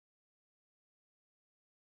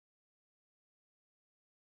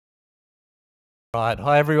Right,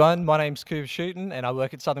 hi everyone, my name's Cooper Schouten and I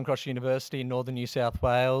work at Southern Cross University in northern New South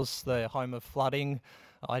Wales, the home of flooding.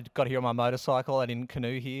 I got here on my motorcycle, I didn't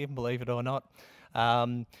canoe here, believe it or not.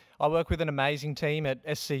 I work with an amazing team at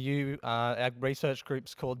SCU, our research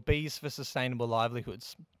group's called Bees for Sustainable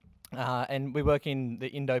Livelihoods. And we work in the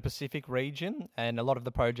Indo-Pacific region, and a lot of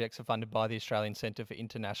the projects are funded by the Australian Centre for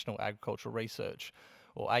International Agricultural Research,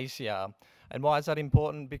 or ACR. And why is that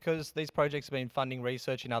important? Because these projects have been funding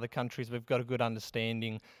research in other countries. We've got a good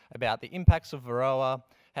understanding about the impacts of Varroa,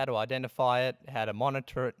 how to identify it, how to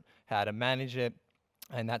monitor it, how to manage it,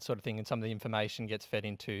 and that sort of thing. And some of the information gets fed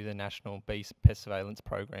into the national bee pest surveillance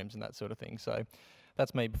programs and that sort of thing. So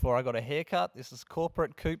that's me before I got a haircut. This is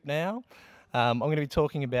corporate Coop now. I'm going to be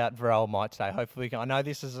talking about Varroa Mite today. Hopefully, I know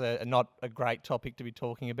this is not a great topic to be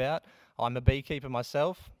talking about. I'm a beekeeper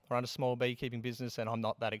myself. I run a small beekeeping business, and I'm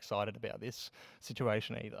not that excited about this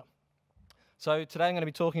situation either. So today I'm going to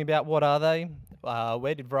be talking about what are they,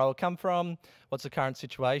 where did Varroa come from, what's the current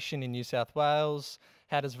situation in New South Wales,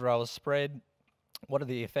 how does Varroa spread, what are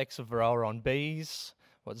the effects of Varroa on bees,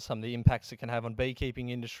 what are some of the impacts it can have on beekeeping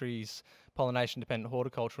industries, pollination-dependent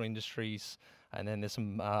horticultural industries, and then there's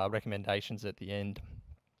some recommendations at the end.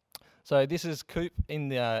 So this is Coop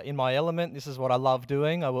in my element. This is what I love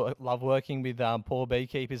doing. I love working with poor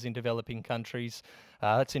beekeepers in developing countries.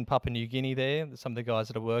 That's in Papua New Guinea there, some of the guys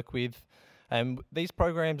that I work with. These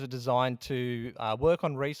programs are designed to work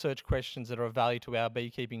on research questions that are of value to our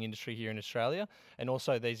beekeeping industry here in Australia and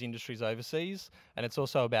also these industries overseas. And it's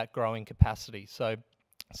also about growing capacity. So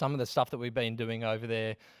some of the stuff that we've been doing over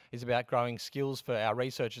there is about growing skills for our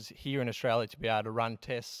researchers here in Australia to be able to run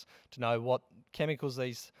tests, to know what chemicals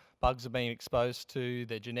these bugs are being exposed to,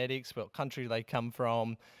 their genetics, what country they come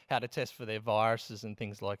from, how to test for their viruses and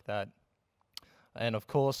things like that. And of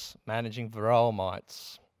course, managing Varroa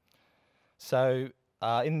mites. So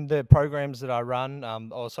in the programs that I run, I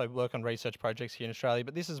also work on research projects here in Australia,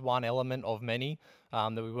 but this is one element of many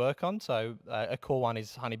that we work on. So a core one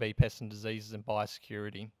is honeybee pests and diseases and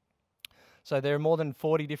biosecurity. So there are more than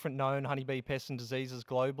 40 different known honeybee pests and diseases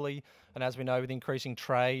globally, and as we know, with increasing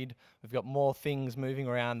trade, we've got more things moving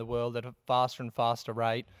around the world at a faster and faster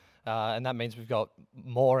rate, and that means we've got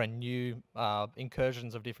more and new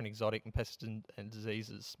incursions of different exotic pests and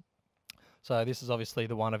diseases. So this is obviously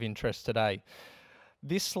the one of interest today.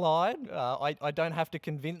 This slide, I don't have to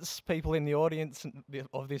convince people in the audience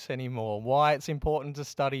of this anymore, why it's important to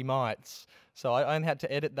study mites. So I only had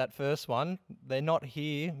to edit that first one. They're not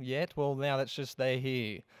here yet. Well, now that's just they're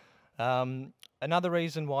here. Another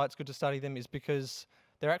reason why it's good to study them is because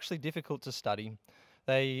they're actually difficult to study.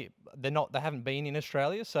 They haven't been in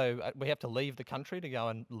Australia, so we have to leave the country to go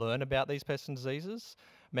and learn about these pests and diseases.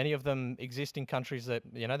 Many of them exist in countries that,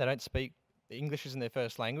 they don't speak English isn't their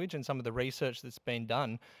first language, and some of the research that's been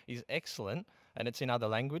done is excellent, and it's in other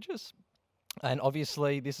languages. And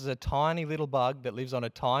obviously, this is a tiny little bug that lives on a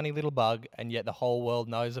tiny little bug, and yet the whole world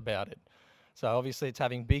knows about it. So obviously, it's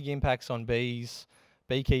having big impacts on bees,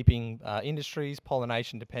 beekeeping industries,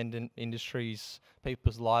 pollination-dependent industries,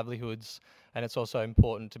 people's livelihoods, and it's also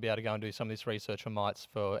important to be able to go and do some of this research on mites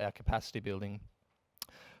for our capacity building.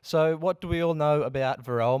 So what do we all know about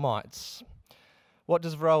Varroa mites? What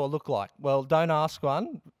does Varroa look like? Well, don't ask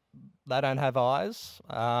one. They don't have eyes.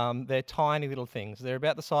 They're tiny little things. They're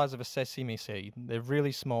about the size of a sesame seed. They're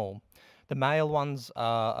really small. The male ones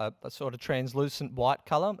are a sort of translucent white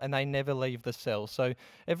colour, and they never leave the cell. So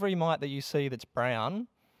every mite that you see that's brown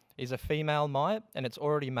is a female mite, and it's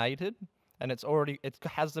already mated, and it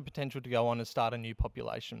has the potential to go on and start a new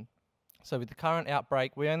population. So with the current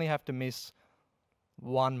outbreak, we only have to miss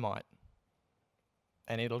one mite,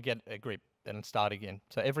 and it'll get a grip and start again.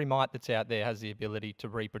 So every mite that's out there has the ability to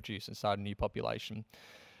reproduce and start a new population.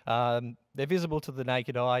 They're visible to the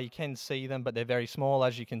naked eye. You can see them, but they're very small,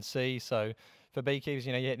 as you can see. So for beekeepers,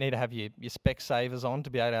 you need to have your spec savers on to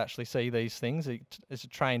be able to actually see these things. It's a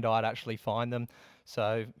trained eye to actually find them.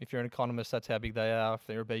 So if you're an economist, that's how big they are. If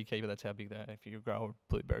they're a beekeeper, that's how big they are. If you're a grower of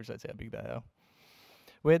blueberries, that's how big they are.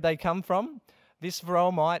 Where'd they come from? This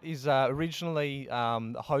Varroa mite is originally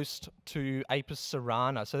host to Apis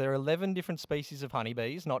cerana. So there are 11 different species of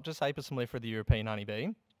honeybees, not just Apis mellifera, the European honeybee.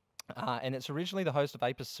 And it's originally the host of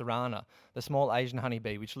Apis cerana, the small Asian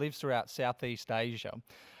honeybee, which lives throughout Southeast Asia.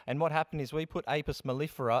 And what happened is we put Apis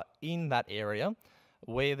mellifera in that area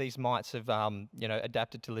where these mites have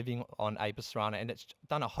adapted to living on Apis cerana, and it's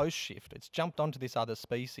done a host shift. It's jumped onto this other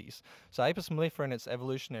species. So Apis mellifera in its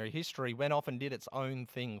evolutionary history went off and did its own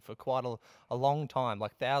thing for quite a long time,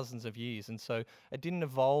 like thousands of years, and so it didn't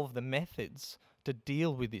evolve the methods to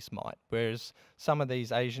deal with this mite, whereas some of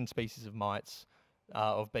these Asian species of mites,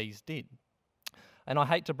 of bees did. And I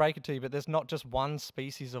hate to break it to you, but there's not just one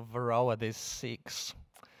species of Varroa, there's 6.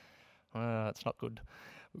 That's not good.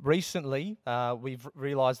 Recently, we've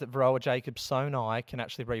realised that Varroa jacobsoni can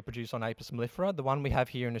actually reproduce on Apis mellifera. The one we have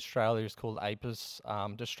here in Australia is called Apis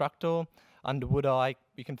destructor. Under wood eye,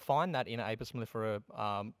 you can find that in an Apis mellifera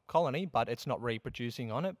colony, but it's not reproducing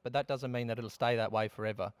on it. But that doesn't mean that it'll stay that way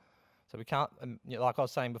forever. So we can't, like I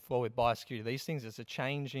was saying before with biosecurity, these things, it's a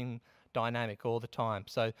changing dynamic all the time.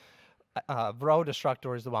 So Varroa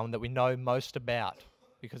destructor is the one that we know most about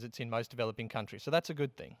because it's in most developing countries. So that's a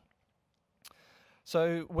good thing.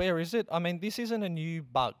 So where is it? I mean, this isn't a new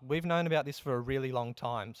bug. We've known about this for a really long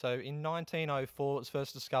time. So in 1904, it was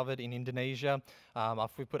first discovered in Indonesia.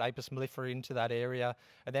 We put Apis mellifera into that area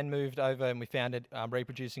and then moved over and we found it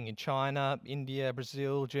reproducing in China, India,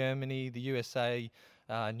 Brazil, Germany, the USA,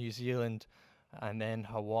 New Zealand, and then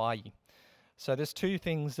Hawaii. So there's 2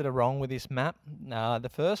 things that are wrong with this map.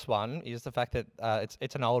 The first one is the fact that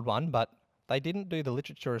it's an old one, but they didn't do the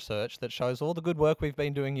literature research that shows all the good work we've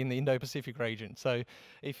been doing in the Indo-Pacific region. So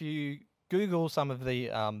if you Google some of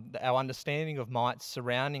our understanding of mites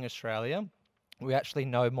surrounding Australia, we actually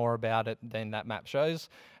know more about it than that map shows.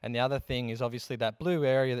 And the other thing is obviously that blue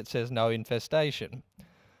area that says no infestation.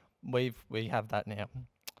 We have that now.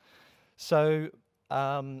 So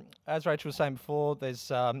as Rachel was saying before, there's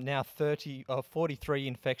now 43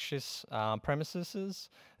 infectious premises.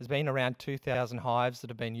 There's been around 2,000 hives that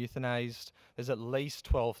have been euthanized. There's at least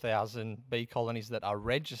 12,000 bee colonies that are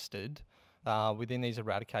registered within these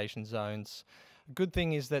eradication zones. Good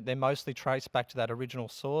thing is that they're mostly traced back to that original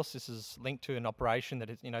source. This is linked to an operation that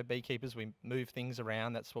is, beekeepers, we move things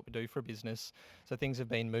around. That's what we do for a business. So things have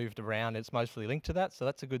been moved around. It's mostly linked to that, so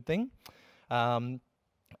that's a good thing.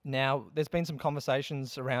 Now, there's been some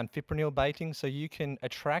conversations around fipronil baiting, so you can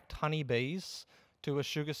attract honeybees to a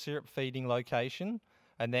sugar syrup feeding location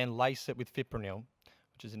and then lace it with fipronil,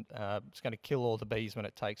 which is it's going to kill all the bees when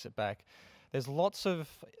it takes it back. There's lots of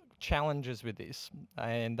challenges with this,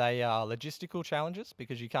 and they are logistical challenges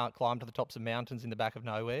because you can't climb to the tops of mountains in the back of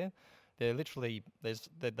nowhere. They're literally,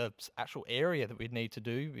 the actual area that we'd need to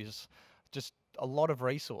do is just a lot of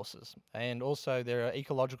resources, and also there are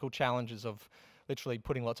ecological challenges of literally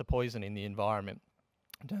putting lots of poison in the environment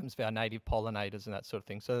in terms of our native pollinators and that sort of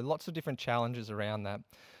thing. So lots of different challenges around that.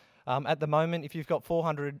 At the moment, if you've got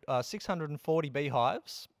 640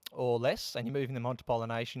 beehives or less and you're moving them onto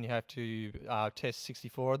pollination, you have to test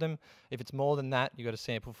 64 of them. If it's more than that, you've got to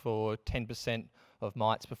sample for 10% of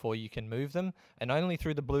mites before you can move them, and only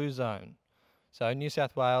through the blue zone. So in New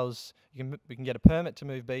South Wales, we can get a permit to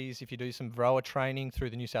move bees if you do some Varroa training through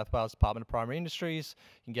the New South Wales Department of Primary Industries.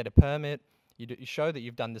 You can get a permit. You show that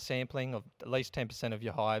you've done the sampling of at least 10% of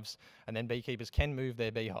your hives, and then beekeepers can move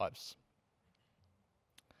their beehives.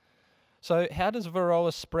 So how does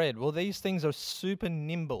Varroa spread? Well, these things are super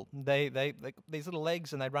nimble. These little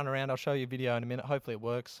legs, and they run around. I'll show you a video in a minute. Hopefully it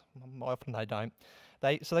works. Often they don't.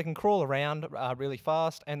 So they can crawl around really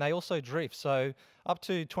fast, and they also drift. So up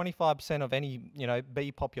to 25% of any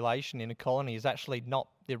bee population in a colony is actually not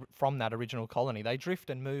from that original colony. They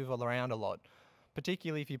drift and move all around a lot,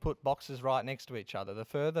 particularly if you put boxes right next to each other. The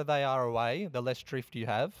further they are away, the less drift you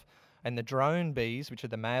have. And the drone bees, which are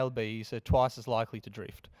the male bees, are twice as likely to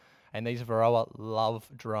drift. And these Varroa love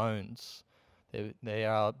drones. They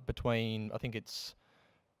are between, I think it's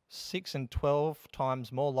 6 and 12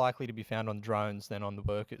 times more likely to be found on drones than on the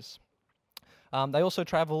workers. They also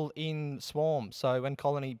travel in swarms. So when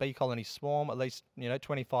bee colonies swarm, at least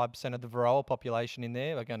 25% of the Varroa population in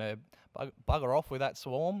there are going to bugger off with that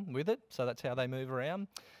swarm with it. So that's how they move around.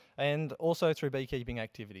 And also through beekeeping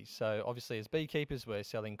activities. So obviously as beekeepers, we're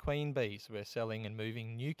selling queen bees. We're selling and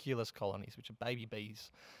moving nucleus colonies, which are baby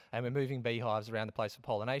bees. And we're moving beehives around the place for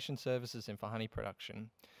pollination services and for honey production.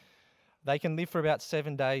 They can live for about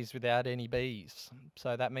 7 days without any bees.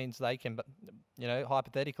 So that means they can,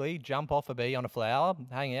 hypothetically jump off a bee on a flower,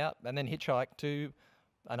 hang out, and then hitchhike to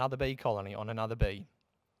another bee colony on another bee.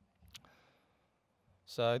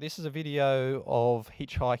 So this is a video of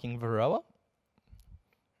hitchhiking Varroa.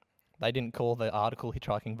 They didn't call the article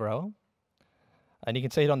hitchhiking Varroa. And you can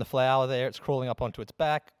see it on the flower there. It's crawling up onto its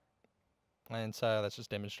back. And so that's just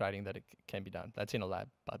demonstrating that it can be done. That's in a lab.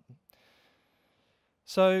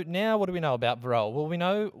 So now what do we know about Varroa? Well, we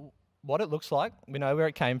know what it looks like. We know where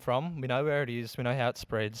it came from. We know where it is. We know how it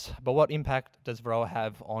spreads. But what impact does Varroa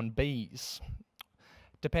have on bees?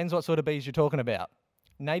 Depends what sort of bees you're talking about.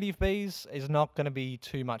 Native bees is not going to be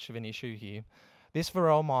too much of an issue here. This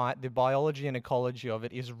Varroa mite, the biology and ecology of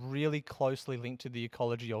it is really closely linked to the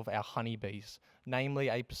ecology of our honeybees, namely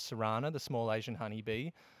Apis cerana, the small Asian honeybee,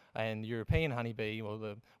 and the European honeybee, or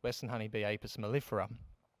the Western honeybee, Apis mellifera.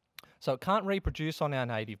 So it can't reproduce on our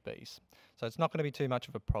native bees. So it's not going to be too much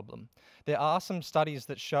of a problem. There are some studies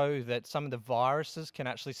that show that some of the viruses can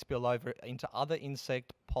actually spill over into other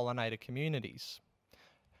insect pollinator communities.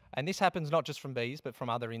 And this happens not just from bees, but from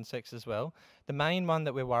other insects as well. The main one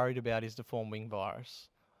that we're worried about is deformed wing virus.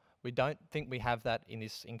 We don't think we have that in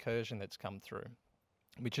this incursion that's come through,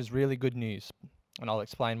 which is really good news. And I'll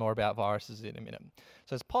explain more about viruses in a minute.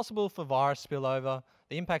 So it's possible for virus spillover.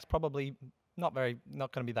 The impact's probably not going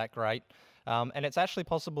to be that great. And it's actually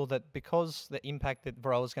possible that because the impact that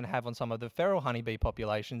Varroa is going to have on some of the feral honeybee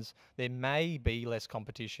populations, there may be less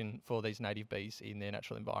competition for these native bees in their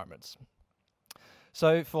natural environments.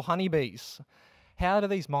 So for honeybees, how do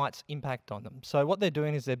these mites impact on them? So what they're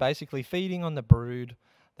doing is they're basically feeding on the brood,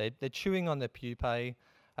 they're chewing on the pupae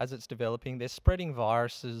as it's developing, they're spreading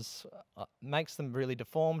viruses, makes them really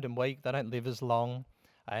deformed and weak, they don't live as long,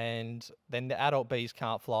 and then the adult bees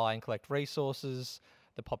can't fly and collect resources,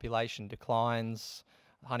 the population declines,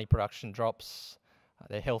 honey production drops,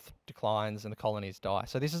 their health declines, and the colonies die.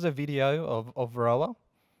 So this is a video of Varroa,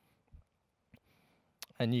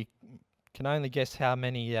 and you can only guess how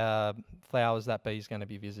many flowers that bee is going to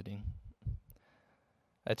be visiting.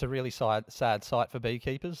 It's a really sad sight for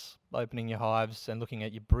beekeepers, opening your hives and looking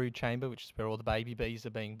at your brood chamber, which is where all the baby bees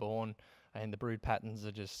are being born, and the brood patterns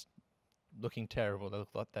are just looking terrible. They look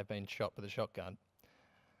like they've been shot with a shotgun.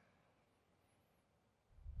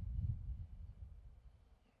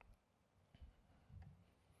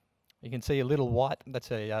 You can see a little white,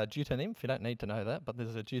 that's a deutonymph. You don't need to know that, but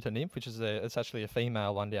there's a deutonymph, which is it's actually a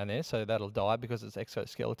female one down there, so that'll die because its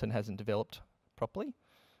exoskeleton hasn't developed properly,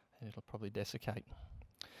 and it'll probably desiccate.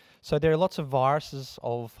 So there are lots of viruses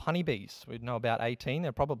of honeybees. We know about 18. There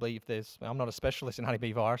are probably, I'm not a specialist in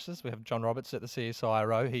honeybee viruses. We have John Roberts at the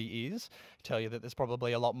CSIRO, he is. Tell you that there's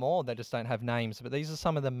probably a lot more, they just don't have names. But these are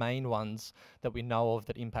some of the main ones that we know of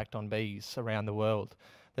that impact on bees around the world.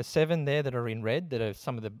 There's 7 there that are in red that are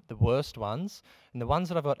some of the worst ones. And the ones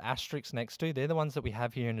that I've got asterisks next to, they're the ones that we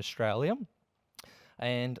have here in Australia.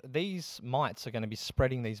 And these mites are going to be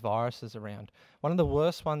spreading these viruses around. One of the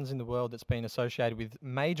worst ones in the world that's been associated with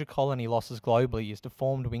major colony losses globally is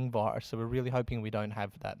deformed wing virus, so we're really hoping we don't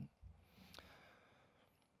have that.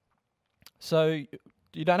 So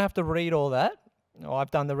you don't have to read all that. I've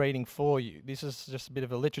done the reading for you. This is just a bit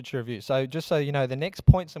of a literature review. So just so you know, the next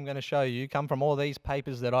points I'm going to show you come from all these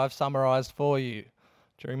papers that I've summarised for you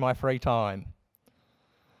during my free time.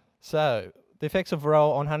 So the effects of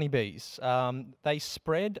Varroa on honeybees. They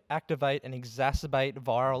spread, activate, and exacerbate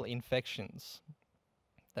viral infections.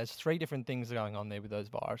 There's 3 different things going on there with those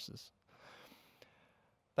viruses.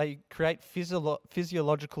 They create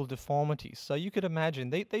physiological deformities. So you could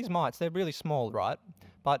imagine, these mites, they're really small, right?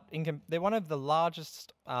 But they're one of the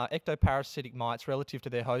largest ectoparasitic mites relative to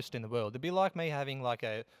their host in the world. It'd be like me having like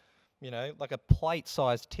a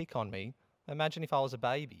plate-sized tick on me. Imagine if I was a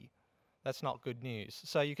baby. That's not good news.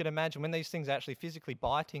 So you can imagine when these things are actually physically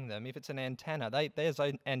biting them, if it's an antenna, their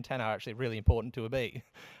antenna are actually really important to a bee.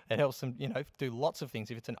 It helps them, do lots of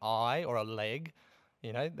things. If it's an eye or a leg,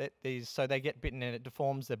 so they get bitten and it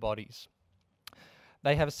deforms their bodies.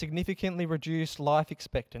 They have a significantly reduced life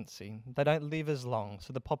expectancy. They don't live as long,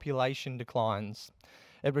 so the population declines.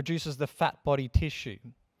 It reduces the fat body tissue.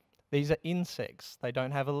 These are insects. They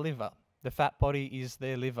don't have a liver. The fat body is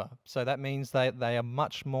their liver, so that means they are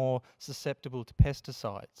much more susceptible to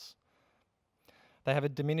pesticides. They have a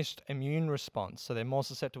diminished immune response, so they're more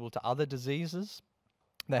susceptible to other diseases.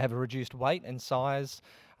 They have a reduced weight and size,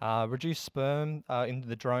 reduced sperm in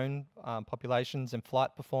the drone populations and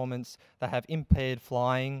flight performance. They have impaired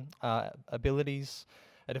flying abilities.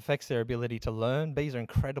 It affects their ability to learn. Bees are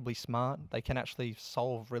incredibly smart. They can actually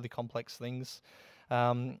solve really complex things.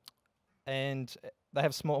 And they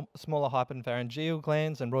have smaller hypopharyngeal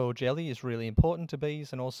glands, and royal jelly is really important to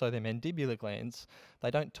bees, and also their mandibular glands.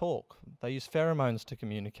 They don't talk. They use pheromones to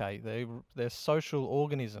communicate. They're social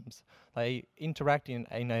organisms. They interact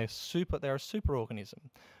they're a super organism.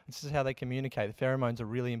 This is how they communicate. The pheromones are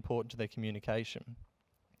really important to their communication.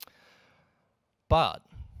 But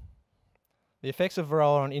the effects of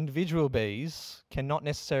Varroa on individual bees cannot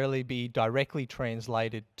necessarily be directly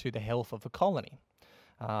translated to the health of a colony.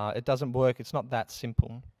 It doesn't work, it's not that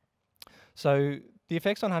simple. So the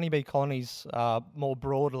effects on honeybee colonies more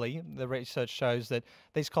broadly, the research shows that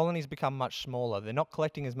these colonies become much smaller. They're not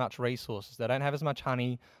collecting as much resources. They don't have as much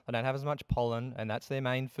honey, they don't have as much pollen, and that's their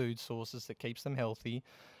main food sources that keeps them healthy,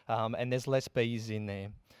 and there's less bees in there.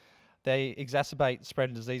 They exacerbate spread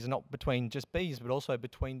of disease not between just bees, but also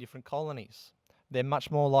between different colonies. They're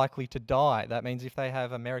much more likely to die. That means if they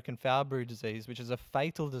have American foulbrood disease, which is a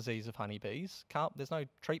fatal disease of honeybees, there's no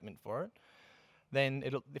treatment for it, then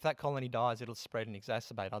if that colony dies, it'll spread and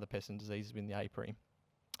exacerbate other pests and diseases within the apiary.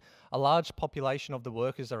 A large population of the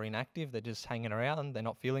workers are inactive. They're just hanging around. They're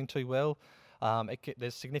not feeling too well.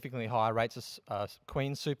 There's significantly higher rates of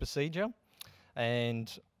queen supersedure.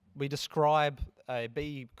 And we describe a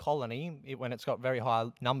bee colony, when it's got very high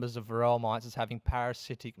numbers of Varroa mites, as having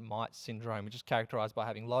parasitic mite syndrome, which is characterised by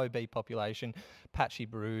having low bee population, patchy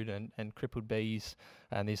brood and crippled bees,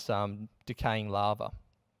 and this decaying larva.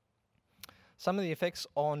 Some of the effects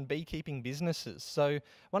on beekeeping businesses. So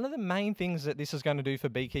one of the main things that this is going to do for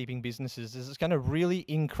beekeeping businesses is it's going to really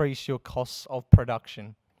increase your costs of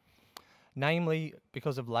production, namely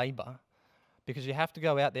because of labour, because you have to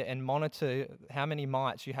go out there and monitor how many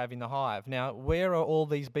mites you have in the hive. Now, where are all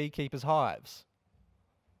these beekeepers' hives?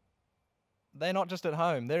 They're not just at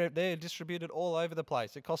home. They're distributed all over the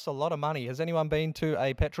place. It costs a lot of money. Has anyone been to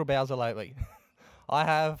a petrol bowser lately? I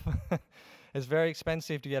have. It's very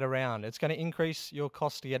expensive to get around. It's going to increase your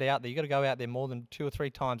cost to get out there. You've got to go out there more than 2 or 3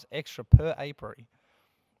 times extra per apiary.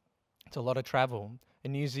 It's a lot of travel.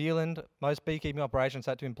 In New Zealand, most beekeeping operations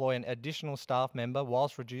had to employ an additional staff member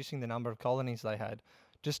whilst reducing the number of colonies they had,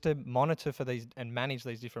 just to monitor for these and manage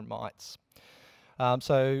these different mites.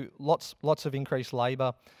 So lots of increased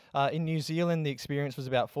labour. In New Zealand, the experience was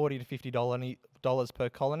about $40 to $50 per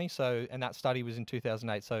colony. So, and that study was in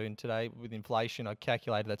 2008. So, in today with inflation, I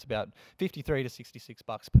calculated that's about $53 to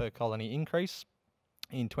 $66 per colony increase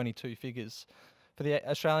in 22 figures. For the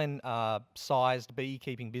Australian sized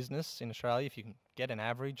beekeeping business in Australia, if you can get an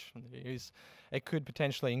average, it could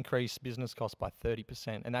potentially increase business costs by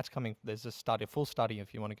 30%. And that's coming, there's a study, a full study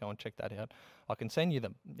if you want to go and check that out. I can send you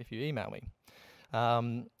them if you email me.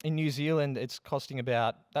 In New Zealand, it's costing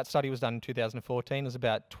about, that study was done in 2014, it was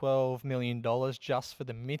about $12 million just for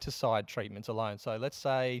the miticide treatments alone. So let's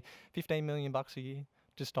say $15 million a year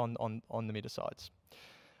just on the miticides.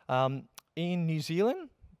 In New Zealand,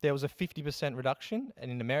 there was a 50% reduction, and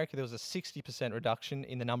in America, there was a 60% reduction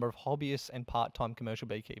in the number of hobbyists and part-time commercial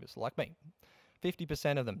beekeepers, like me.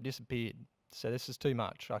 50% of them disappeared. So this is too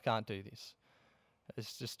much. I can't do this.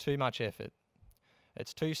 It's just too much effort.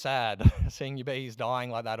 It's too sad seeing your bees dying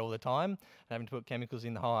like that all the time and having to put chemicals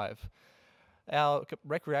in the hive. Our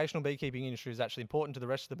recreational beekeeping industry is actually important to the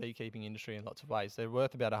rest of the beekeeping industry in lots of ways. They're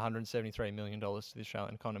worth about $173 million to the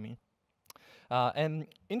Australian economy. And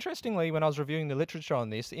interestingly, when I was reviewing the literature on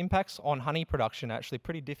this, the impacts on honey production are actually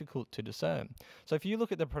pretty difficult to discern. So if you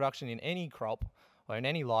look at the production in any crop or in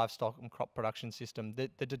any livestock and crop production system,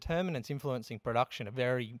 the determinants influencing production are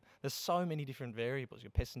there's so many different variables,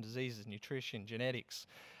 your pests and diseases, nutrition, genetics.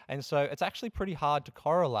 And so it's actually pretty hard to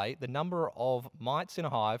correlate the number of mites in a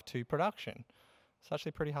hive to production. It's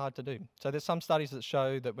actually pretty hard to do. So there's some studies that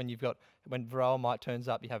show that when Varroa mite turns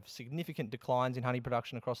up, you have significant declines in honey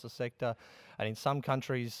production across the sector. And in some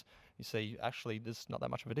countries, you see actually there's not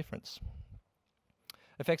that much of a difference.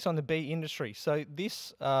 Effects on the bee industry. So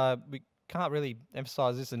this, we can't really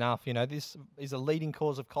emphasize this enough. You know, this is a leading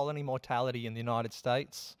cause of colony mortality in the United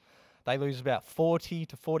States. They lose about 40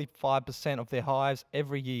 to 45% of their hives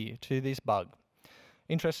every year to this bug.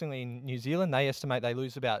 Interestingly, in New Zealand, they estimate they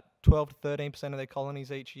lose about 12 to 13% of their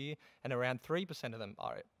colonies each year, and around 3% of them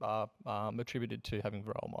are attributed to having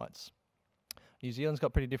Varroa mites. New Zealand's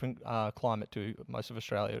got pretty different climate to most of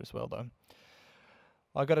Australia as well, though.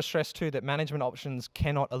 I've got to stress too that management options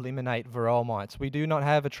cannot eliminate Varroa mites. We do not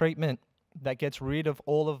have a treatment that gets rid of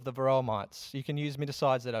all of the Varroa mites. You can use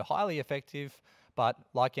miticides that are highly effective, but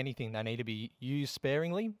like anything, they need to be used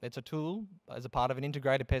sparingly. It's a tool as a part of an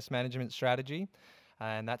integrated pest management strategy.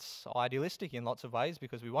 And that's idealistic in lots of ways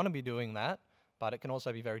because we want to be doing that, but it can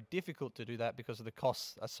also be very difficult to do that because of the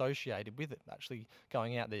costs associated with it, actually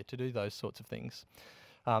going out there to do those sorts of things.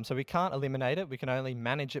 So we can't eliminate it, we can only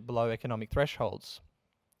manage it below economic thresholds.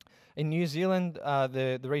 In New Zealand,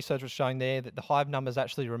 the research was showing there that the hive numbers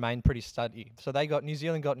actually remain pretty steady. So New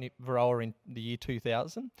Zealand got Varroa in the year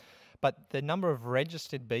 2000, but the number of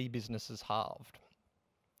registered bee businesses halved.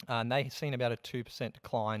 And they've seen about a 2%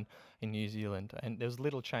 decline in New Zealand, and there's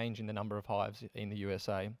little change in the number of hives in the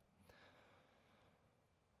USA.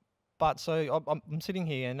 But so I'm sitting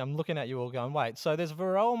here and I'm looking at you all going, wait, so there's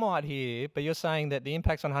Varroa mite here, but you're saying that the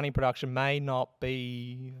impacts on honey production may not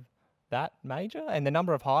be that major, and the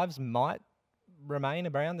number of hives might remain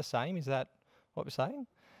around the same? Is that what we're saying?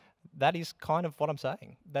 That is kind of what I'm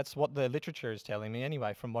saying. That's what the literature is telling me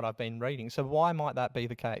anyway, from what I've been reading. So why might that be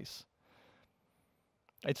the case?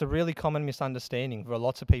 It's a really common misunderstanding for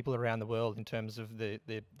lots of people around the world in terms of the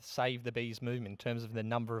Save the Bees movement, in terms of the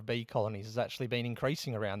number of bee colonies has actually been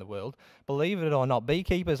increasing around the world. Believe it or not,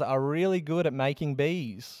 beekeepers are really good at making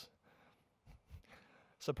bees.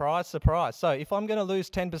 Surprise, surprise. So if I'm going to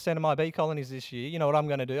lose 10% of my bee colonies this year, you know what I'm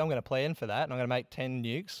going to do? I'm going to plan for that, and I'm going to make 10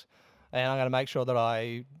 nukes, and I'm going to make sure that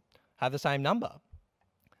I have the same number.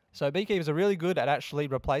 So beekeepers are really good at actually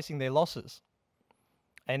replacing their losses,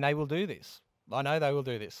 and they will do this. I know they will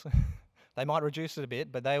do this. They might reduce it a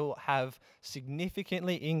bit, but they will have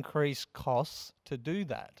significantly increased costs to do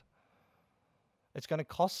that. It's going to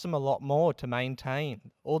cost them a lot more to maintain.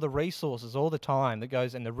 All the resources, all the time that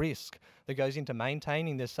goes, and the risk that goes into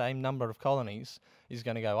maintaining the same number of colonies is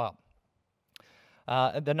going to go up.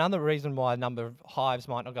 Another reason why the number of hives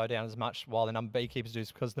might not go down as much while the number of beekeepers do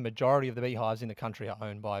is because the majority of the beehives in the country are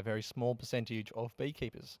owned by a very small percentage of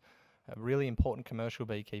beekeepers. Really important commercial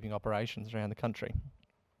beekeeping operations around the country.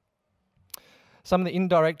 Some of the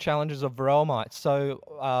indirect challenges of Varroa mites. So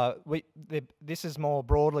this is more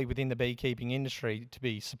broadly within the beekeeping industry to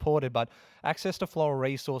be supported, but access to floral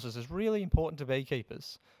resources is really important to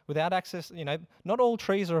beekeepers. Without access, not all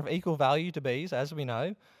trees are of equal value to bees, as we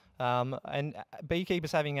know, and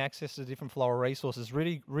beekeepers having access to different floral resources is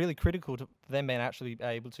really, really critical to them being actually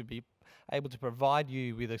able to provide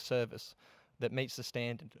you with a service that meets the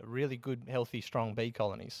standard, really good, healthy, strong bee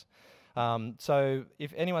colonies. So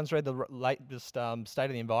if anyone's read the latest State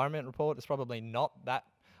of the Environment report, it's probably not that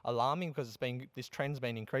alarming because this trend's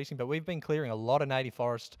been increasing, but we've been clearing a lot of native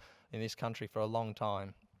forest in this country for a long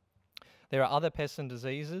time. There are other pests and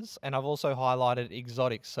diseases, and I've also highlighted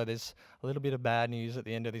exotics, so there's a little bit of bad news at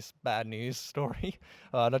the end of this bad news story.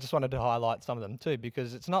 And I just wanted to highlight some of them too,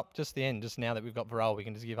 because it's not just the end, just now that we've got Varroa, we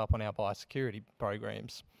can just give up on our biosecurity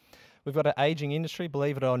programs. We've got an ageing industry,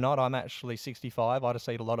 believe it or not. I'm actually 65. I just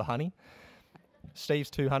eat a lot of honey. Steve's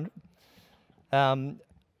 200. And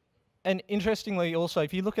interestingly also,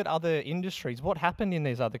 if you look at other industries, what happened in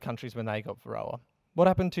these other countries when they got Varroa? What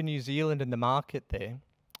happened to New Zealand and the market there?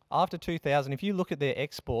 After 2000, if you look at their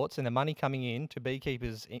exports and the money coming in to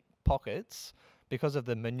beekeepers' pockets because of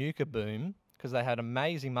the Manuka boom, because they had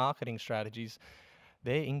amazing marketing strategies,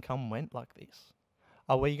 their income went like this.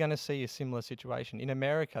 Are we going to see a similar situation? In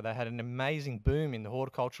America, they had an amazing boom in the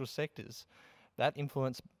horticultural sectors. That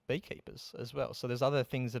influenced beekeepers as well. So there's other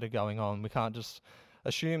things that are going on. We can't just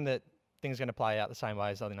assume that things are going to play out the same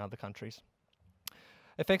way as in other countries.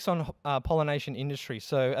 Effects on pollination industry.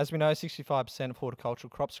 So as we know, 65% of horticultural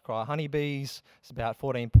crops require honeybees. It's about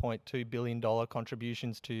 $14.2 billion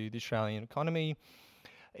contributions to the Australian economy.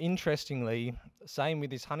 Interestingly, same with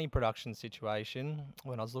this honey production situation,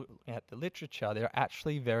 when I was looking at the literature, there are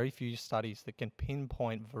actually very few studies that can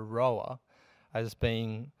pinpoint Varroa as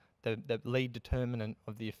being the lead determinant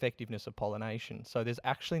of the effectiveness of pollination. So there's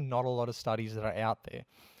actually not a lot of studies that are out there.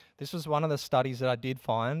 This was one of the studies that I did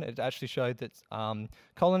find. It actually showed that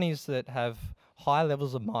colonies that have high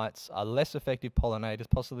levels of mites are less effective pollinators,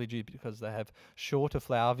 possibly due because they have shorter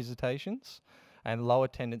flower visitations and lower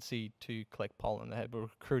tendency to collect pollen. They were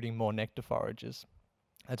recruiting more nectar foragers.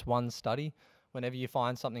 That's one study. Whenever you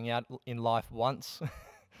find something out in life once,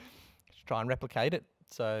 try and replicate it.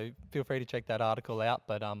 So feel free to check that article out,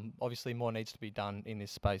 but obviously more needs to be done in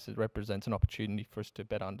this space. It represents an opportunity for us to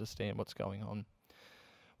better understand what's going on.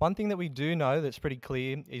 One thing that we do know that's pretty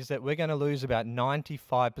clear is that we're going to lose about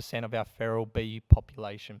 95% of our feral bee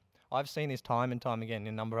population. I've seen this time and time again in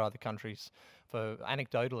a number of other countries,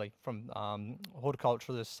 anecdotally, from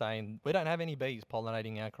horticulturalists saying, we don't have any bees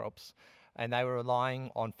pollinating our crops, and they were relying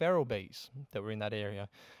on feral bees that were in that area.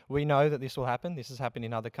 We know that this will happen. This has happened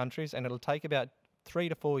in other countries, and it'll take about 3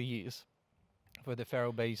 to 4 years for the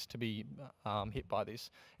feral bees to be hit by this.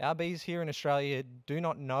 Our bees here in Australia do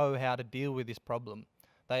not know how to deal with this problem.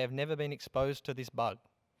 They have never been exposed to this bug,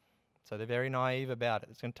 so they're very naive about it.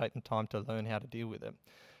 It's going to take them time to learn how to deal with it.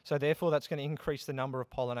 So therefore, that's going to increase the number of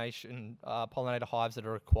pollinator hives that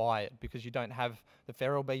are required, because you don't have the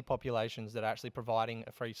feral bee populations that are actually providing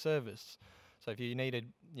a free service. So if you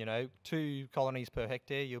needed, 2 colonies per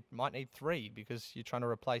hectare, you might need 3 because you're trying to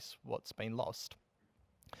replace what's been lost.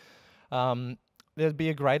 There'd be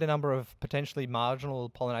a greater number of potentially marginal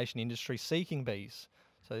pollination industries seeking bees.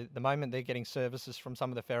 So at the moment they're getting services from some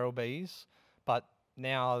of the feral bees, but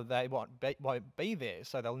now they won't be there,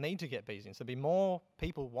 so they'll need to get bees in. So there'll be more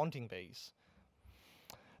people wanting bees.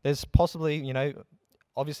 There's possibly,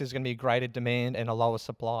 obviously there's going to be a greater demand and a lower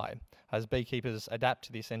supply as beekeepers adapt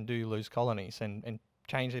to this and do lose colonies and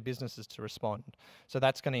change their businesses to respond. So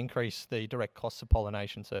that's going to increase the direct costs of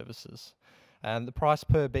pollination services. The price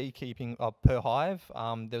per beekeeping, per hive,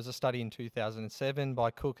 there was a study in 2007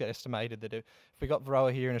 by Cook that estimated that if we got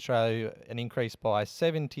Varroa here in Australia, an increase by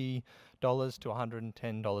 $70 to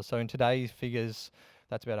 $110. So in today's figures,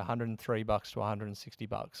 that's about $103 to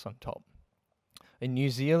 $160 on top. In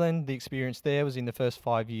New Zealand, the experience there was in the first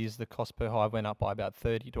 5 years, the cost per hive went up by about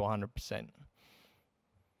 30 to 100%.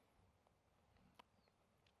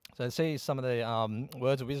 So see some of the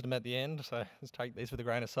words of wisdom at the end, so let's take these with a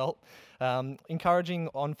grain of salt. Encouraging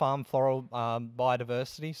on-farm floral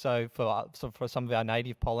biodiversity, so for some of our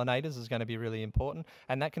native pollinators is going to be really important,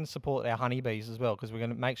 and that can support our honeybees as well, because we're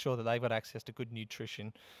going to make sure that they've got access to good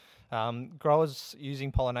nutrition. Growers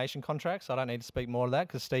using pollination contracts, I don't need to speak more of that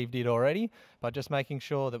because Steve did already, but just making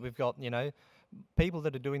sure that we've got, people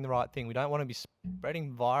that are doing the right thing. We don't want to be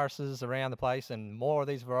spreading viruses around the place and more of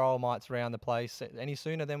these Varroa mites around the place any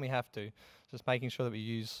sooner than we have to. Just making sure that we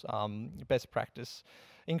use best practice.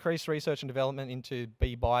 Increase research and development into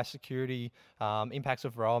bee biosecurity, impacts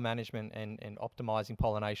of Varroa management and optimising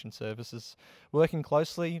pollination services. Working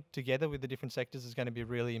closely together with the different sectors is going to be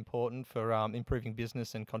really important for improving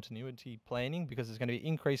business and continuity planning, because there's going to be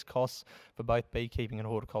increased costs for both beekeeping and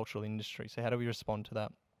horticultural industry. So how do we respond to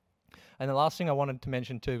that? And the last thing I wanted to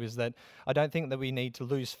mention too is that I don't think that we need to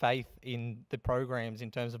lose faith in the programs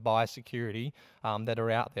in terms of biosecurity that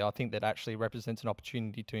are out there. I think that actually represents an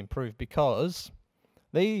opportunity to improve, because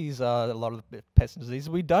these are a lot of the pest diseases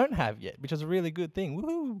we don't have yet, which is a really good thing.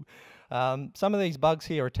 Woohoo! Some of these bugs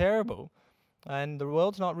here are terrible, and the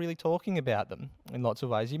world's not really talking about them in lots of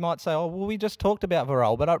ways. You might say, oh, well, we just talked about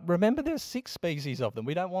Varroa, but remember there's 6 species of them.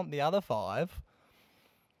 We don't want the other 5.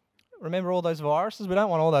 Remember all those viruses? We don't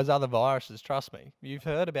want all those other viruses, trust me. You've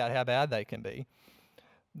heard about how bad they can be.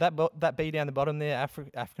 That bee down the bottom there,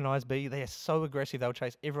 Africanized bee, they're so aggressive they'll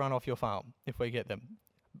chase everyone off your farm if we get them.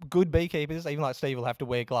 Good beekeepers, even like Steve, will have to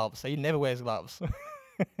wear gloves. So he never wears gloves.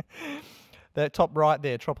 The top right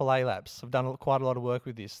there, Tropicalaps. I've done quite a lot of work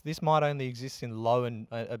with this. This might only exist in low and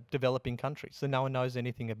developing countries, so no one knows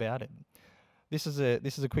anything about it. This is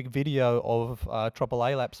a quick video of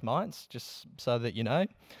Tropicalaps mites, just so that you know.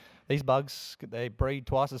 These bugs, they breed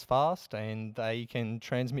twice as fast and they can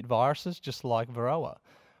transmit viruses just like Varroa.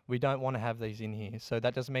 We don't want to have these in here. So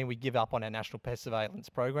that doesn't mean we give up on our national pest surveillance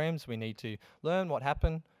programs. We need to learn what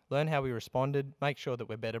happened, learn how we responded, make sure that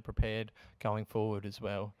we're better prepared going forward as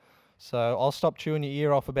well. So I'll stop chewing your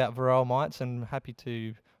ear off about Varroa mites, and happy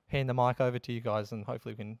to hand the mic over to you guys, and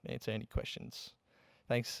hopefully we can answer any questions.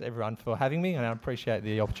 Thanks everyone for having me, and I appreciate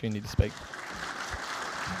the opportunity to speak.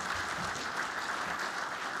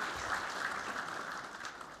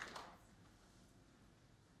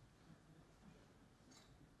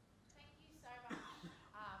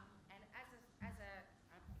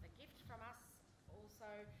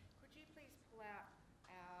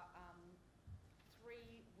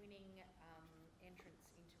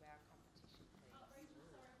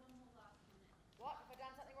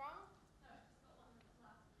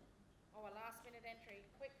 Entry.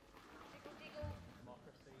 Quick, jiggle, jiggle.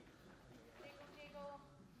 Democracy. Jiggle, jiggle.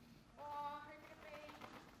 Oh, who could it be?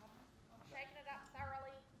 I'm shaking it up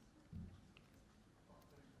thoroughly.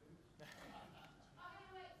 Okay,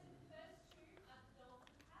 wait, so the first 2 are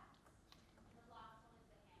dolphin hats, and the last one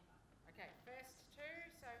is the hammer. Okay, first 2,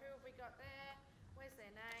 so who have we got there? Where's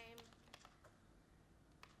their name?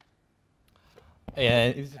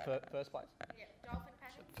 Yeah, is it first place? Yeah, dolphin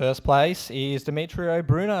pattern. First place is Demetrio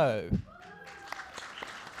Bruno.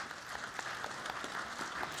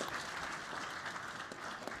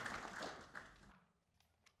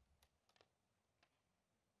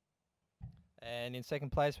 And in second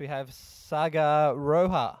place, we have Saga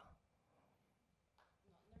Roja.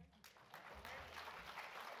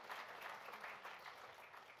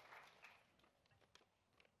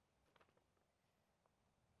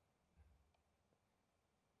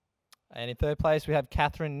 And in third place, we have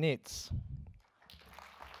Catherine Nitz.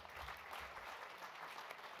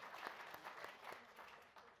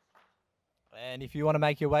 And if you want to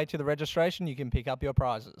make your way to the registration, you can pick up your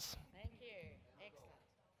prizes. Thank you.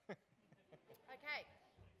 Excellent. Okay,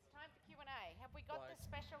 it's time for Q&A. Have we got the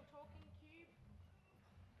special talking cube?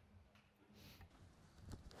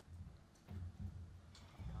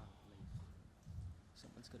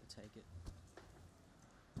 Someone's got to take it.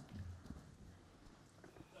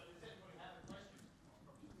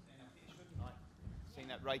 Seeing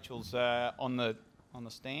that Rachel's on the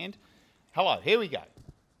stand. Hello, here we go.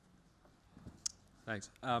 Thanks.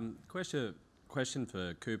 Question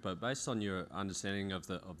for Cooper. Based on your understanding of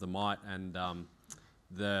the mite and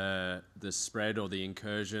the spread or the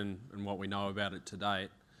incursion and what we know about it to date,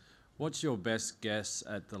 what's your best guess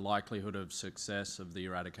at the likelihood of success of the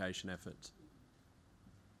eradication efforts?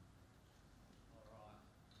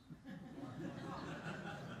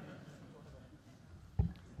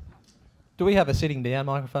 Do we have a sitting down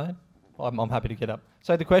microphone? I'm happy to get up.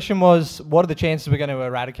 So the question was, what are the chances we're going to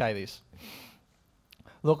eradicate this?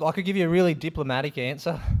 Look, I could give you a really diplomatic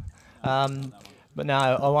answer, but no,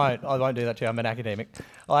 I won't. I won't do that to you. I'm an academic.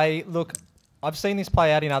 I've seen this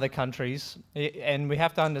play out in other countries, and we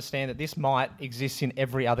have to understand that this mite exists in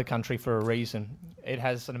every other country for a reason. It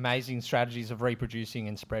has an amazing strategies of reproducing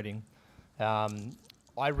and spreading.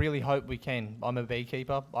 I really hope we can. I'm a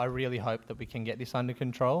beekeeper. I really hope that we can get this under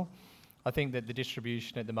control. I think that the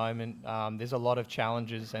distribution at the moment, there's a lot of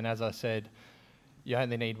challenges, and as I said, you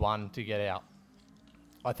only need one to get out.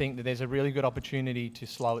 I think that there's a really good opportunity to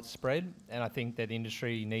slow its spread, and I think that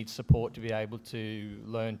industry needs support to be able to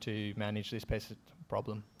learn to manage this pest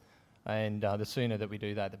problem. And the sooner that we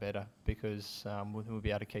do that, the better, because we'll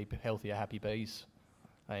be able to keep healthier, happy bees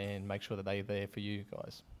and make sure that they're there for you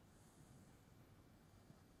guys.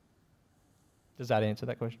 Does that answer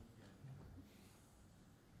that question?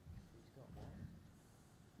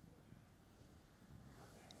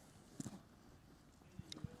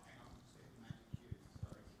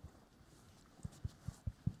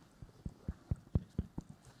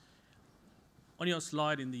 On your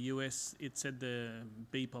slide in the US, it said the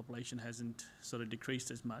bee population hasn't sort of decreased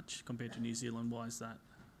as much compared to New Zealand. Why is that?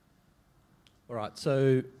 All right,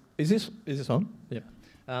 so is this on? Yeah.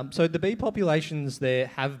 So the bee populations there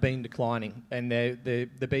have been declining, and the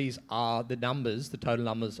bees are, the total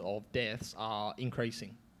numbers of deaths are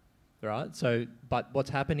increasing, right? So, but what's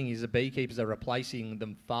happening is the beekeepers are replacing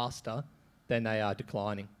them faster than they are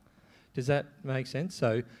declining. Does that make sense?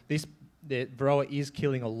 So the Varroa is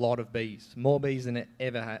killing a lot of bees, more bees than it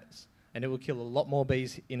ever has, and it will kill a lot more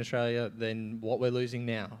bees in Australia than what we're losing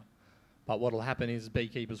now. But what will happen is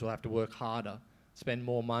beekeepers will have to work harder, spend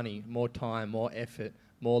more money, more time, more effort,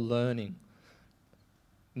 more learning,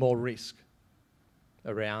 more risk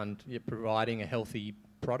around providing a healthy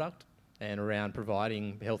product and around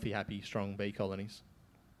providing healthy, happy, strong bee colonies.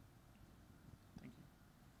 Thank you.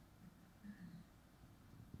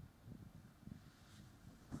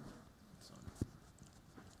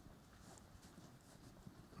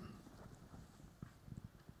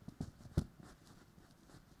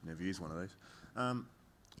 Never used one of these.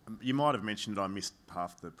 You might have mentioned it, I missed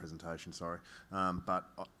half the presentation, sorry. But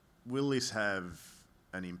will this have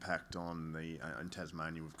an impact on the, in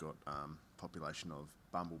Tasmania we've got population of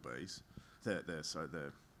bumblebees. What am I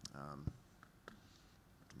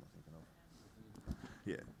thinking of?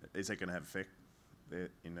 Yeah, is that going to have effect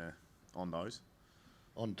there on those?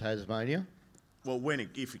 On Tasmania? Well,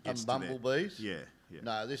 if it gets to bumblebees? Yeah, yeah.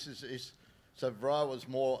 No, this is so Varroa was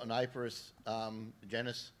more an apiarist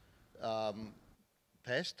genus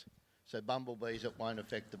pest. So bumblebees, it won't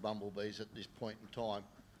affect the bumblebees at this point in time.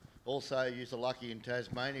 Also, you're lucky in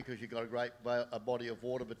Tasmania because you've got a great body of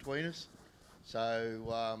water between us.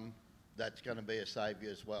 So that's going to be a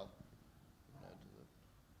saviour as well.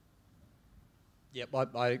 Yep,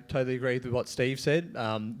 I totally agree with what Steve said.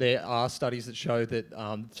 There are studies that show that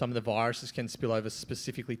some of the viruses can spill over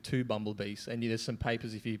specifically to bumblebees. And there's some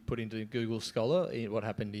papers, if you put into Google Scholar, what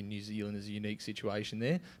happened in New Zealand is a unique situation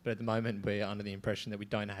there. But at the moment, we're under the impression that we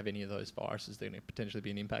don't have any of those viruses that are going to potentially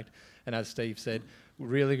be an impact. And as Steve said,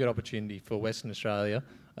 really good opportunity for Western Australia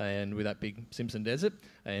and with that big Simpson Desert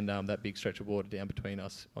and that big stretch of water down between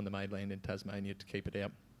us on the mainland and Tasmania to keep it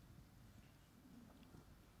out.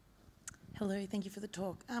 Hello, thank you for the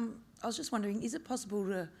talk. I was just wondering, is it possible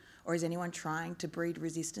to, or is anyone trying to breed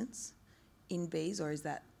resistance in bees, or is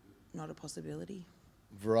that not a possibility?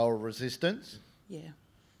 Varroa resistance? Yeah.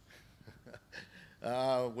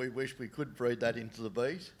 We wish we could breed that into the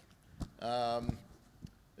bees.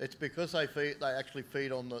 It's because they actually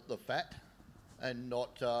feed on the fat and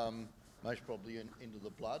not most probably into the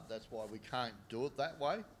blood. That's why we can't do it that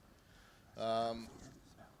way.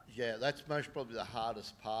 Yeah, that's most probably the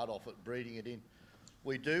hardest part of it, breeding it in.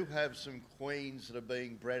 We do have some queens that are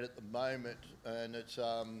being bred at the moment, and it's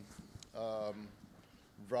Varroa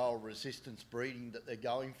resistance breeding that they're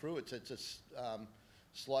going through. It's a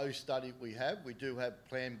slow study we have. We do have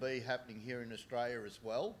Plan B happening here in Australia as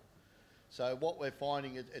well. So what we're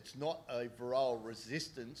finding is it's not a Varroa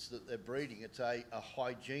resistance that they're breeding, it's a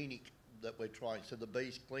hygienic that we're trying. So the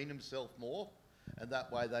bees clean themselves more, and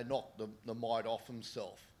that way they knock the mite off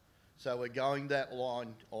themselves. So we're going that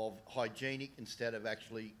line of hygienic instead of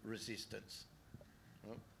actually resistance.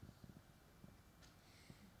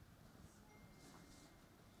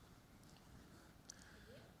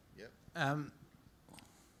 Yep. I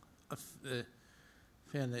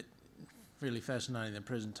found that really fascinating, the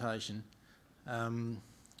presentation.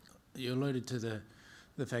 You alluded to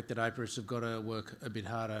the fact that apiarists have got to work a bit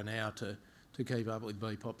harder now to keep up with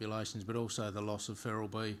bee populations, but also the loss of feral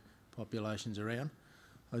bee populations around.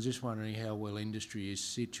 I was just wondering how well industry is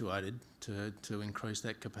situated to increase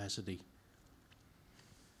that capacity.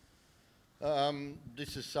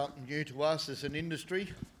 This is something new to us as an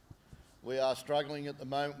industry. We are struggling at the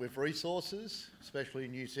moment with resources, especially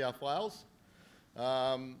in New South Wales.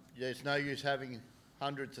 There's no use having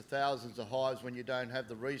hundreds of thousands of hives when you don't have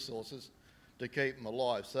the resources to keep them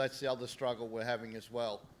alive. So that's the other struggle we're having as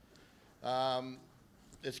well.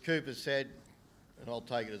 As Cooper said, and I'll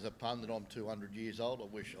take it as a pun that I'm 200 years old, I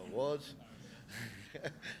wish I was.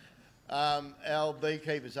 Our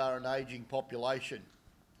beekeepers are an ageing population.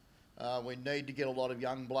 We need to get a lot of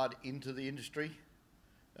young blood into the industry.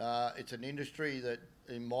 It's an industry that,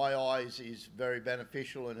 in my eyes, is very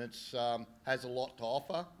beneficial and it's has a lot to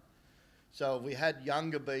offer. So if we had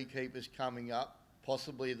younger beekeepers coming up,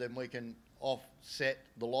 possibly then we can offset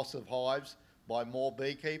the loss of hives by more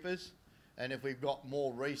beekeepers. And if we've got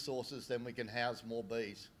more resources, then we can house more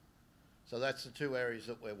bees. So that's the two areas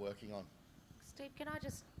that we're working on. Steve, can I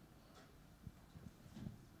just...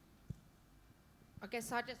 I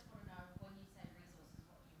guess I just want to know, when you say resources,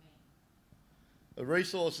 what do you mean? The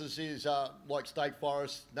resources is like state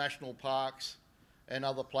forests, national parks, and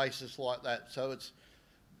other places like that. So it's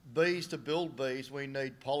bees. To build bees, we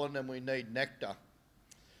need pollen and we need nectar.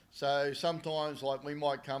 So sometimes, like, we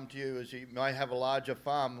might come to you as you may have a larger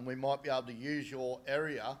farm and we might be able to use your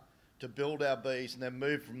area to build our bees and then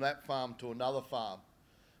move from that farm to another farm.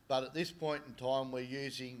 But at this point in time, we're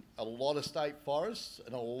using a lot of state forests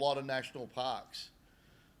and a lot of national parks.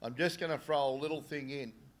 I'm just going to throw a little thing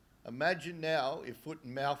in. Imagine now if foot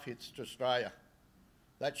and mouth hits to Australia.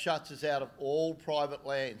 That shuts us out of all private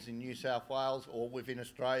lands in New South Wales or within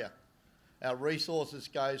Australia. Our resources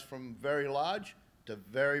goes from very large to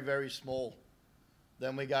very, very small.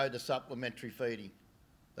 Then we go to supplementary feeding.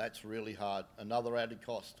 That's really hard. Another added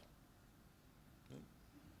cost.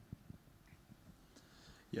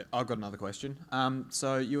 Yeah, I've got another question.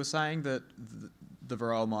 So you were saying that the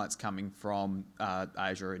Varroa mite's coming from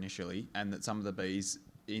Asia initially, and that some of the bees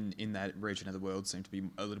in that region of the world seem to be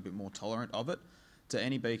a little bit more tolerant of it. Do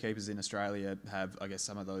any beekeepers in Australia have, I guess,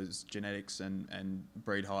 some of those genetics and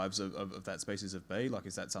breed hives of that species of bee? Like,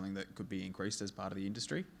 is that something that could be increased as part of the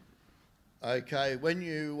industry? Okay, when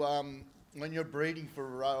you're breeding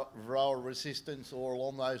for Varroa resistance or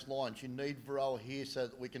along those lines, you need Varroa here so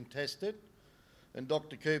that we can test it. And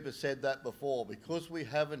Dr. Cooper said that before. Because we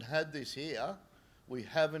haven't had this here, we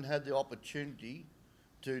haven't had the opportunity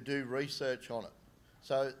to do research on it.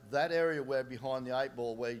 So that area we're behind the eight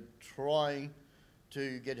ball, we're trying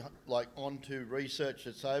to get like onto research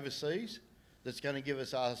that's overseas, that's going to give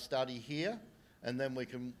us our study here, and then we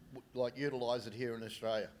can like utilise it here in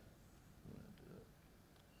Australia.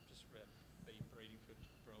 Just bee breeding for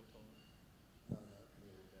Varroa tolerance. No,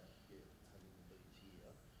 really about having the bees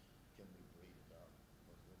here. Can we breed it up?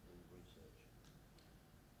 Do research.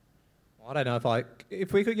 I don't know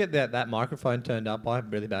if we could get that microphone turned up. I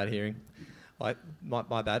have really bad hearing.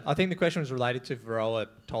 My bad. I think the question was related to Varroa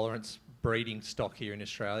tolerance breeding stock here in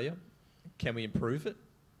Australia. Can we improve it?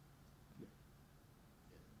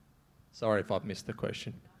 Sorry if I've missed the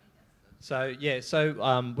question. So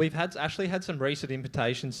we've actually had some recent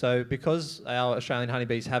invitations. So because our Australian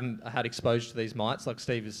honeybees haven't had exposure to these mites, like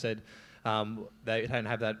Steve has said, they don't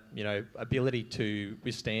have that ability to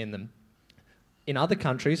withstand them. In other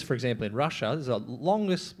countries, for example in Russia, there's a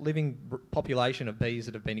longest living population of bees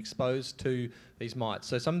that have been exposed to these mites.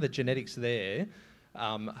 So some of the genetics there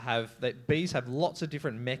bees have lots of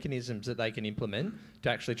different mechanisms that they can implement to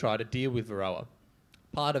actually try to deal with Varroa.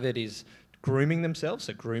 Part of it is grooming themselves,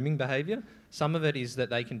 so grooming behaviour. Some of it is that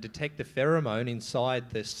they can detect the pheromone inside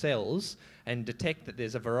the cells and detect that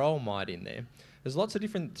there's a Varroa mite in there. There's lots of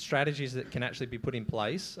different strategies that can actually be put in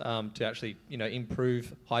place to actually,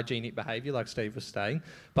 improve hygienic behaviour, like Steve was saying.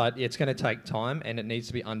 But it's going to take time, and it needs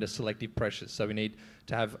to be under selective pressures. So we need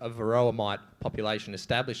to have a Varroa mite population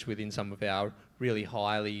established within some of our really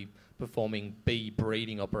highly performing bee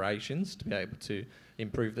breeding operations to be able to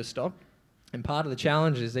improve the stock. And part of the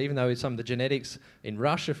challenge is, even though some of the genetics in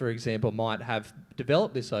Russia, for example, might have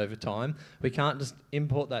developed this over time, we can't just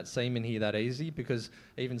import that semen here that easy, because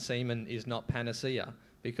even semen is not panacea,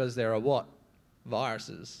 because there are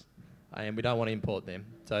viruses, and we don't want to import them.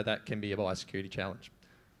 So that can be a biosecurity challenge.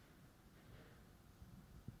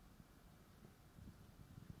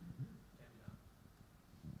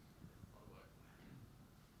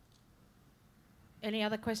 Any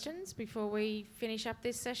other questions before we finish up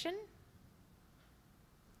this session?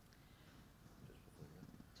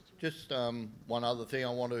 Just one other thing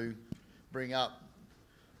I want to bring up.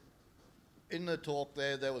 In the talk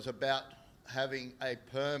there was about having a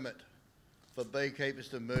permit for beekeepers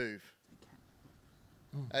to move.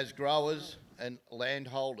 As growers and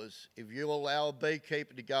landholders, if you allow a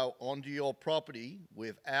beekeeper to go onto your property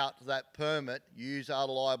without that permit, you are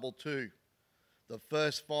liable too. The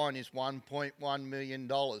first fine is $1.1 million.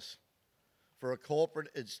 For a corporate,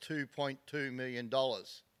 it's $2.2 million.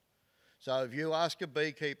 So if you ask a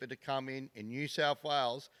beekeeper to come in New South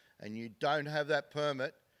Wales and you don't have that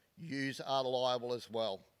permit, you are liable as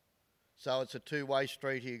well. So it's a two-way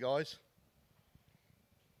street here, guys.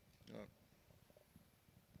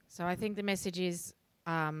 So I think the message is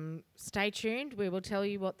stay tuned. We will tell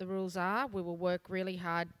you what the rules are. We will work really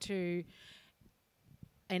hard to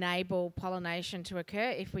enable pollination to occur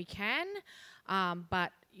if we can.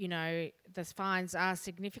 But, you know, the fines are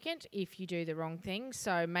significant if you do the wrong thing.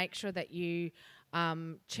 So make sure that you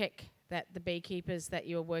check that the beekeepers that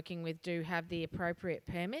you're working with do have the appropriate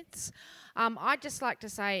permits. I'd just like to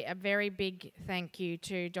say a very big thank you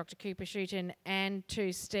to Dr. Cooper Schouten and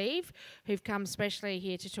to Steve, who've come specially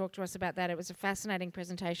here to talk to us about that. It was a fascinating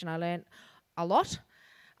presentation. I learned a lot.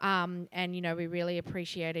 And, you know, we really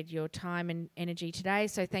appreciated your time and energy today.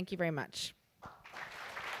 So thank you very much.